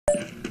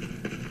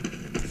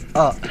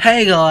Oh,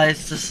 hey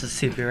guys, this is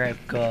Super Rap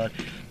God.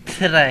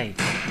 Today,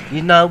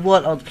 you know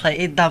what? I'll play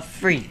in that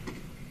 3.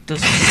 The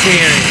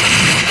series.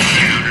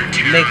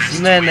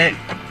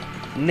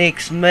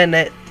 Next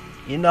minute,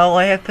 you know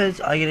what happens?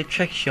 I get a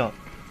trick shot.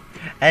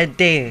 And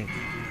then,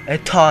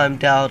 it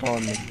timed out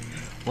on me.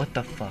 What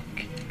the fuck?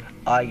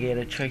 I get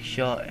a trick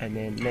shot and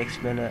then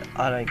next minute,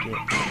 I don't get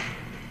it.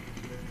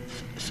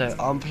 So,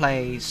 I'm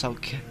playing some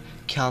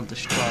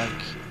Counter-Strike.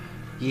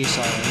 Yes,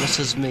 I am. This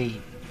is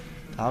me.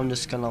 I'm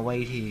just gonna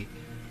wait here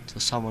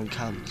till someone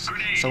comes.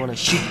 So I wanna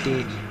shoot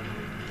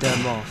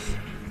them off.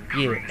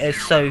 Yeah,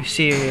 it's so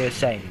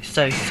serious, eh?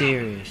 So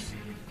serious.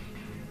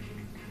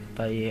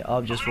 But yeah,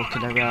 I'm just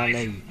walking around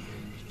now.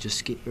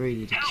 Just get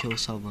ready to kill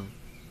someone.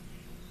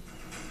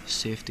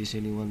 See if there's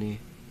anyone here.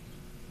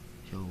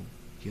 Yo,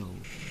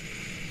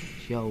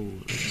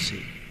 let's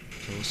see.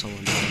 Kill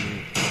someone down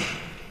there.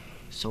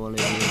 Someone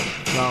in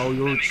here. Yo,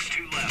 you're...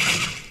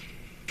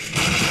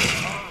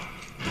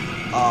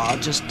 Oh, I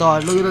just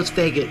died. Look at this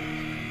faggot.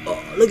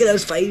 Oh, look at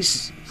his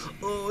face.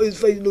 Oh,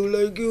 his face look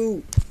like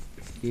you.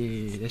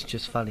 Yeah, that's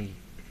just funny.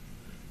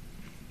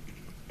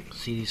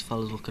 See these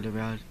fellas walking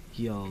around.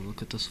 Yo,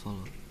 look at this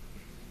fella.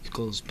 He's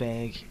got his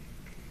bag.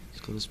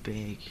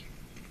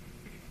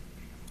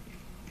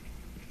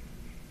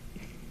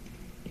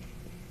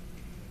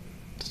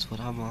 That's what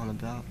I'm on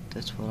about.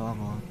 That's what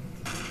I'm on.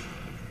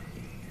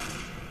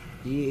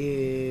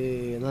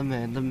 Yeah, the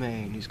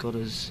man. He's got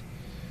the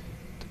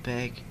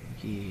bag.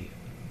 Yeah.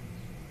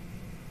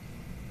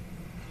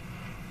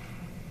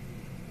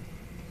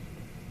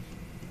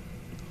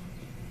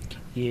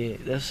 Yeah,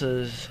 this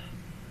is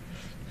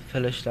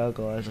finished now,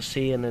 guys. I'll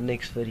see you in the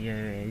next video.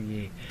 And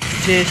yeah,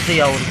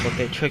 seriously, I would have got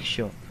that trick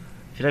shot.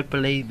 If you don't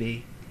believe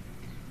me,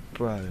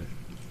 bro,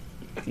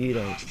 you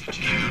don't.